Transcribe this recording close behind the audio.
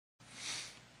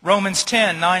Romans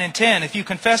 10:9 and 10. If you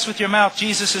confess with your mouth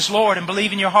Jesus is Lord and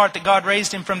believe in your heart that God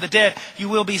raised Him from the dead, you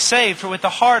will be saved. For with the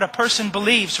heart a person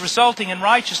believes, resulting in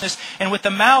righteousness, and with the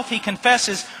mouth he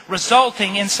confesses,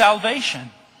 resulting in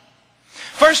salvation.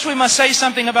 First, we must say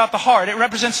something about the heart. It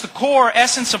represents the core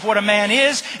essence of what a man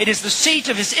is. It is the seat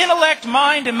of his intellect,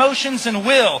 mind, emotions, and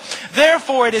will.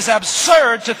 Therefore, it is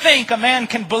absurd to think a man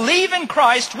can believe in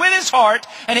Christ with his heart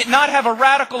and it not have a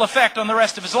radical effect on the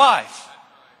rest of his life.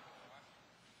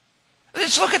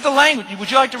 Let's look at the language.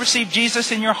 Would you like to receive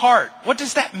Jesus in your heart? What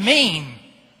does that mean?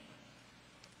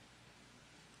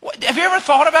 Have you ever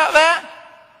thought about that?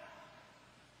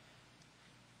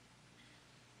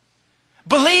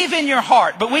 Believe in your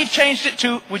heart, but we've changed it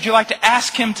to, would you like to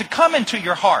ask Him to come into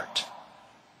your heart?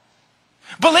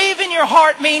 Believe in your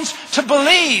heart means to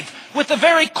believe with the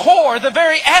very core, the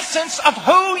very essence of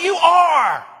who you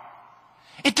are.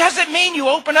 It doesn't mean you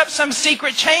open up some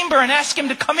secret chamber and ask Him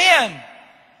to come in.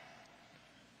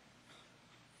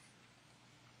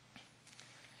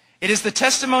 It is the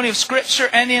testimony of Scripture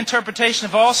and the interpretation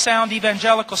of all sound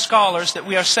evangelical scholars that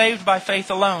we are saved by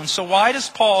faith alone. So why does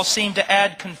Paul seem to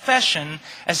add confession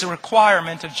as a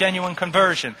requirement of genuine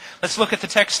conversion? Let's look at the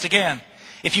text again.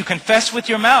 If you confess with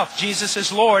your mouth Jesus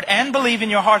is Lord and believe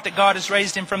in your heart that God has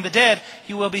raised Him from the dead,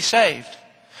 you will be saved.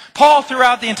 Paul,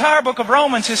 throughout the entire book of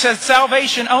Romans, has said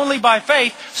salvation only by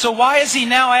faith. So why is he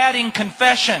now adding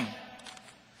confession?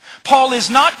 Paul is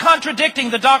not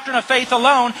contradicting the doctrine of faith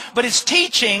alone, but is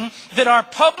teaching that our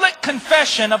public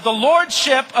confession of the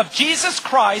Lordship of Jesus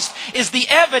Christ is the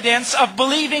evidence of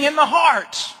believing in the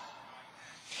heart.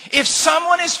 If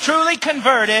someone is truly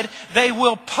converted, they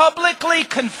will publicly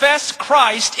confess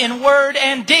Christ in word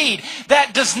and deed.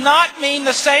 That does not mean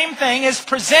the same thing as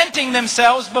presenting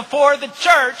themselves before the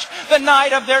church the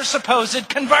night of their supposed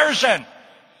conversion.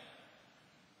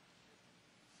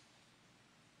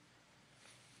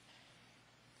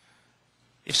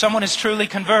 If someone is truly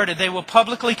converted, they will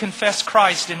publicly confess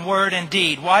Christ in word and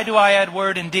deed. Why do I add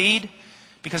word and deed?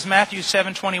 Because Matthew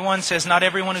 7:21 says, not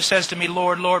everyone who says to me,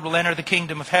 Lord, Lord, will enter the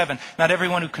kingdom of heaven. Not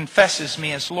everyone who confesses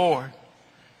me as Lord,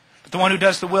 but the one who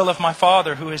does the will of my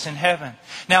Father who is in heaven.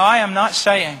 Now, I am not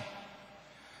saying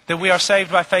that we are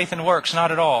saved by faith and works.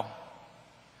 Not at all.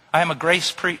 I am a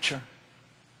grace preacher.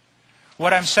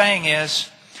 What I'm saying is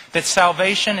that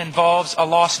salvation involves a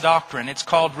lost doctrine. It's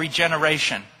called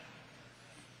regeneration.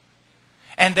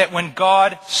 And that when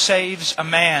God saves a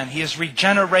man, He is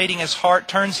regenerating his heart,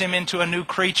 turns him into a new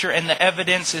creature, and the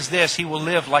evidence is this: he will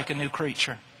live like a new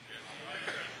creature.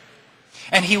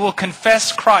 And he will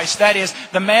confess Christ. That is,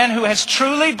 the man who has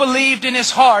truly believed in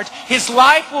his heart, his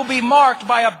life will be marked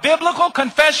by a biblical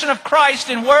confession of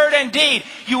Christ in word and deed.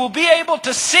 You will be able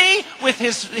to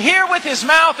hear with his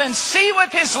mouth and see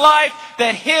with his life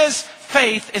that his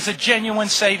faith is a genuine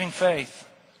saving faith.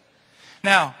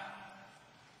 Now,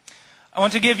 I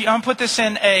want to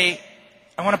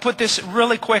put this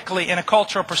really quickly in a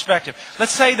cultural perspective.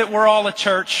 Let's say that we're all a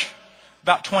church,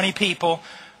 about 20 people,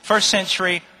 first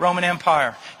century Roman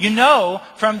Empire. You know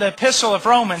from the epistle of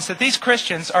Romans that these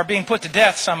Christians are being put to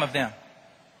death, some of them.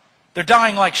 They're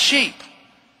dying like sheep.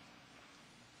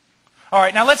 All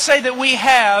right, now let's say that we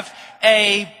have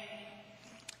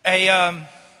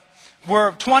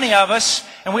we're 20 of us,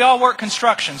 and we all work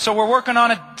construction. So we're working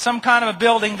on some kind of a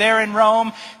building there in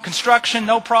Rome. Construction,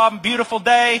 no problem. Beautiful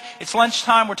day. It's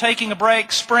lunchtime. We're taking a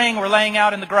break. Spring, we're laying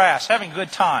out in the grass, having a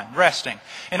good time, resting.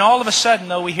 And all of a sudden,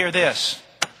 though, we hear this.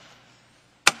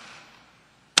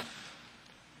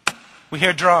 We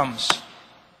hear drums.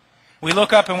 We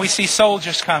look up and we see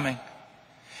soldiers coming.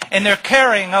 And they're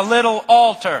carrying a little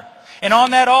altar. And on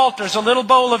that altar is a little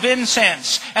bowl of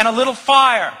incense and a little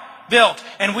fire built,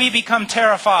 and we become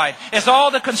terrified. As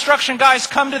all the construction guys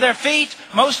come to their feet,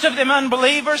 most of them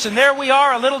unbelievers, and there we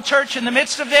are, a little church in the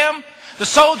midst of them, the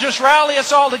soldiers rally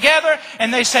us all together,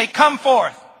 and they say, come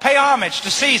forth, pay homage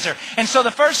to Caesar. And so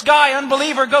the first guy,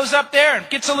 unbeliever, goes up there and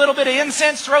gets a little bit of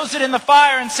incense, throws it in the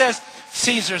fire, and says,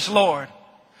 Caesar's Lord.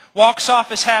 Walks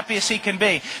off as happy as he can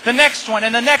be. The next one,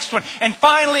 and the next one, and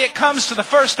finally it comes to the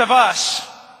first of us,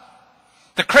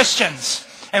 the Christians.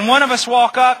 And one of us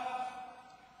walk up,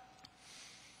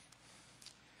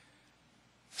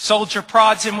 soldier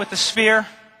prods him with the spear.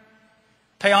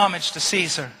 Pay homage to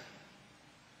Caesar.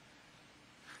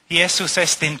 Jesus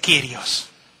estin Kyrios.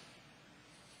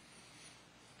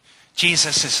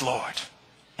 Jesus is Lord.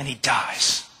 And He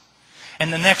dies.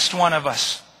 And the next one of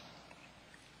us,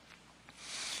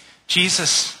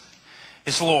 Jesus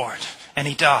is Lord. and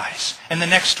he dies. And the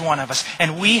next one of us.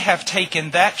 And we have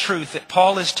taken that truth that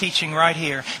Paul is teaching right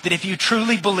here, that if you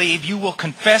truly believe, you will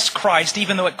confess Christ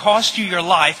even though it cost you your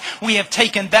life. We have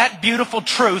taken that beautiful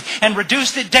truth and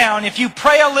reduced it down. If you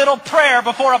pray a little prayer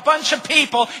before a bunch of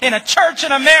people in a church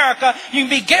in America, you can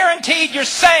be guaranteed you're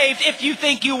saved if you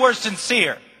think you were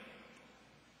sincere.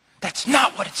 That's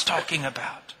not what it's talking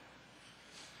about.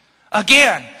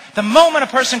 Again, the moment a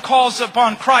person calls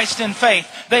upon Christ in faith,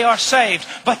 they are saved.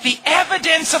 But the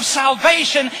evidence of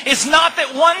salvation is not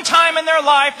that one time in their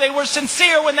life they were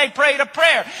sincere when they prayed a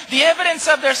prayer. The evidence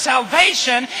of their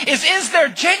salvation is there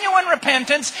genuine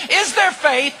repentance, is there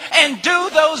faith, and do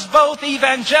those both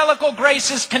evangelical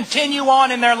graces continue on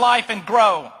in their life and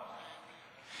grow?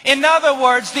 In other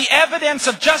words, the evidence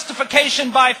of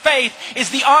justification by faith is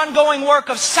the ongoing work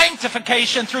of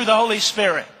sanctification through the Holy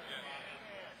Spirit.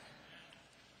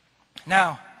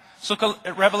 Now, let's look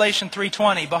at Revelation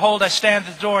 3:20. Behold, I stand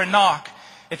at the door and knock.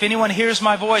 If anyone hears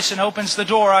my voice and opens the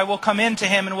door, I will come in to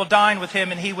him and will dine with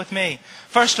him and he with me.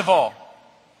 First of all,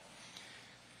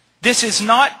 this is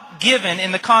not given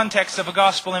in the context of a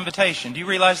gospel invitation. Do you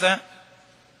realize that?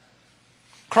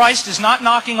 Christ is not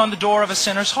knocking on the door of a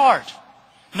sinner's heart.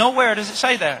 Nowhere does it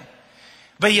say that.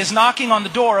 But he is knocking on the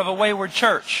door of a wayward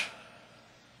church.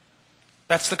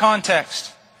 That's the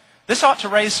context. This ought to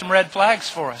raise some red flags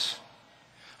for us.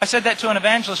 I said that to an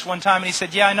evangelist one time and he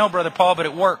said, "Yeah, I know, Brother Paul, but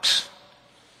it works."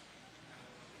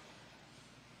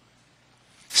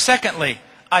 Secondly,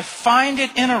 I find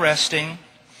it interesting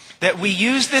that we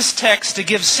use this text to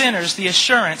give sinners the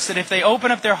assurance that if they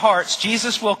open up their hearts,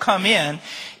 Jesus will come in,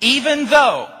 even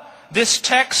though this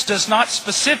text does not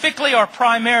specifically or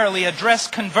primarily address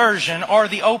conversion or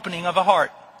the opening of a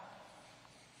heart.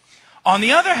 On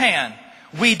the other hand,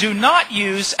 we do not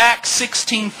use Acts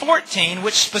 16:14,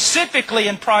 which specifically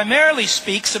and primarily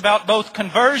speaks about both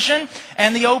conversion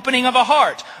and the opening of a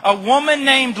heart. A woman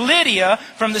named Lydia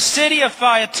from the city of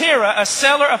Thyatira, a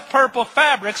seller of purple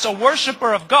fabrics, a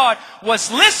worshiper of God, was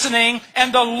listening,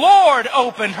 and the Lord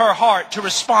opened her heart to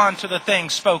respond to the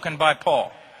things spoken by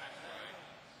Paul.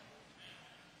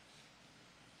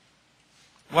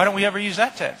 Why don't we ever use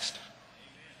that text?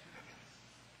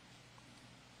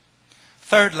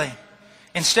 Thirdly,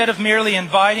 instead of merely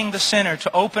inviting the sinner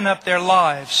to open up their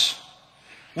lives,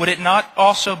 would it not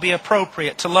also be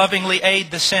appropriate to lovingly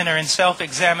aid the sinner in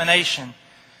self-examination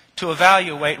to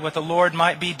evaluate what the Lord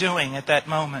might be doing at that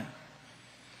moment?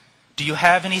 Do you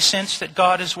have any sense that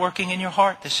God is working in your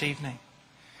heart this evening?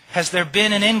 Has there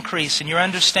been an increase in your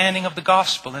understanding of the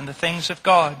gospel and the things of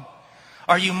God?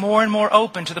 Are you more and more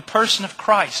open to the person of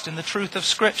Christ and the truth of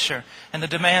Scripture and the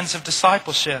demands of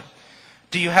discipleship?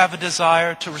 Do you have a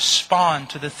desire to respond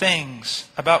to the things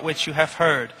about which you have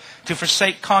heard, to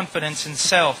forsake confidence in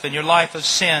self in your life of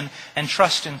sin and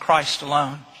trust in Christ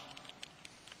alone?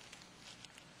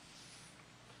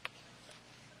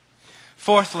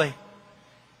 Fourthly,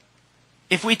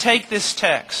 if we take this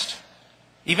text,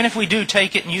 even if we do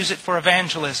take it and use it for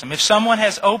evangelism, if someone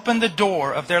has opened the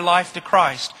door of their life to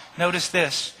Christ, notice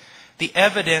this, the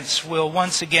evidence will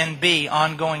once again be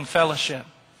ongoing fellowship.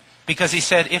 Because he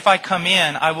said, if I come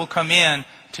in, I will come in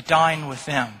to dine with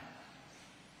them.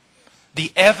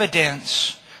 The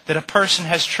evidence that a person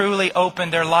has truly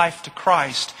opened their life to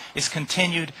Christ is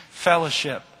continued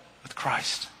fellowship with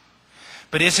Christ.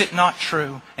 But is it not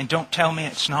true, and don't tell me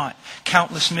it's not,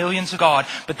 countless millions of God,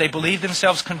 but they believe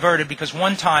themselves converted because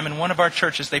one time in one of our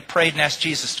churches they prayed and asked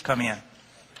Jesus to come in.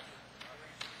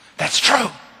 That's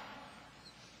true.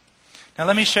 Now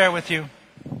let me share with you,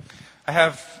 I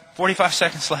have 45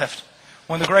 seconds left.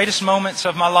 One of the greatest moments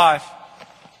of my life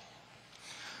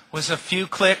was a few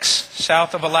clicks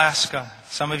south of Alaska.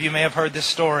 Some of you may have heard this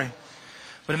story.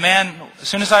 But a man, as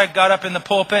soon as I got up in the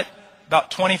pulpit,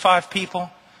 about 25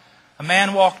 people, a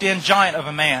man walked in, giant of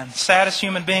a man, saddest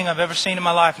human being I've ever seen in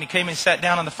my life, and he came and sat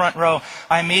down on the front row.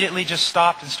 I immediately just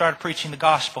stopped and started preaching the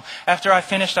gospel. After I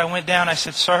finished, I went down, I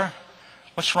said, "Sir,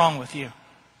 what's wrong with you?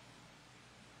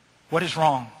 What is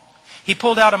wrong?" He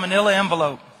pulled out a manila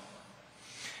envelope.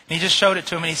 And he just showed it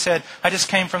to him and he said, "I just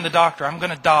came from the doctor. I'm going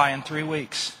to die in 3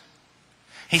 weeks."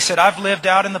 He said, "I've lived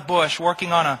out in the bush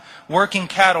working on a working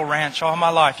cattle ranch all my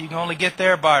life. You can only get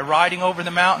there by riding over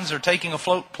the mountains or taking a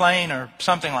float plane or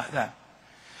something like that."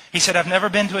 He said, "I've never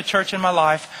been to a church in my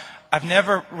life. I've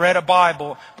never read a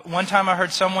Bible. But one time I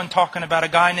heard someone talking about a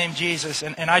guy named Jesus,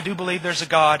 and I do believe there's a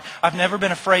God. I've never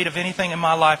been afraid of anything in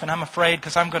my life, and I'm afraid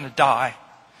because I'm going to die,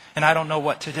 and I don't know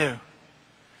what to do."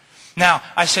 Now,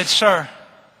 I said, "Sir,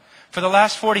 for the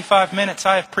last 45 minutes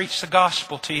I have preached the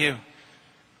gospel to you.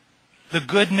 The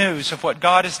good news of what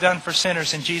God has done for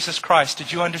sinners in Jesus Christ.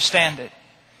 Did you understand it?"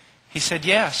 He said,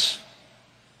 "Yes."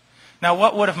 Now,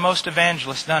 what would have most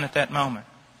evangelists done at that moment?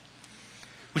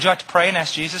 Would you like to pray and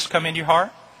ask Jesus to come into your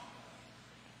heart?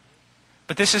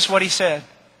 But this is what he said.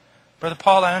 Brother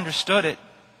Paul, I understood it.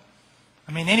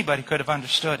 I mean, anybody could have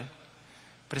understood it.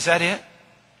 But is that it?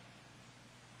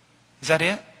 Is that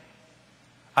it?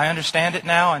 I understand it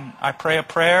now, and I pray a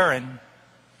prayer, and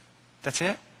that's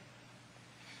it?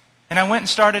 And I went and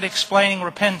started explaining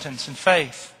repentance and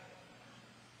faith.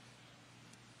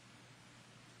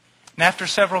 And after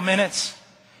several minutes,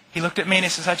 he looked at me and he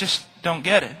says, I just don't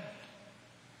get it.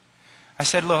 I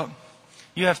said, look,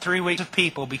 you have 3 weeks of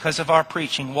people, because of our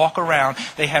preaching, walk around.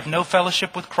 They have no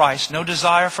fellowship with Christ, no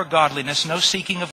desire for godliness, no seeking of